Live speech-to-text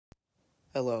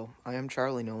Hello, I am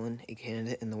Charlie Nolan, a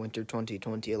candidate in the winter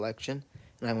 2020 election,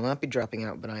 and I will not be dropping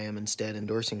out, but I am instead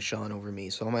endorsing Sean over me.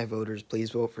 So all my voters,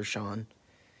 please vote for Sean,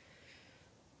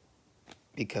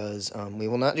 because we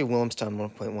will not do Williamstown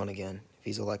 1.1 again. If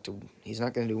he's elected, he's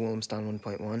not going to do Williamstown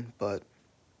 1.1, but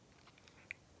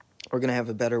we're going to have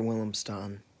a better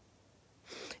Williamstown,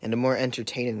 and a more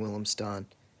entertaining Williamstown,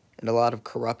 and a lot of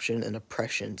corruption and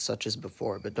oppression such as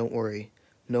before. But don't worry,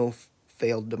 no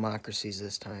failed democracies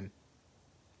this time.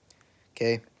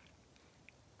 Okay?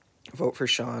 Vote for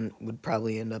Sean would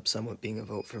probably end up somewhat being a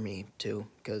vote for me, too,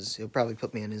 because he'll probably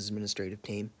put me on his administrative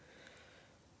team.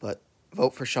 But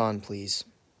vote for Sean, please.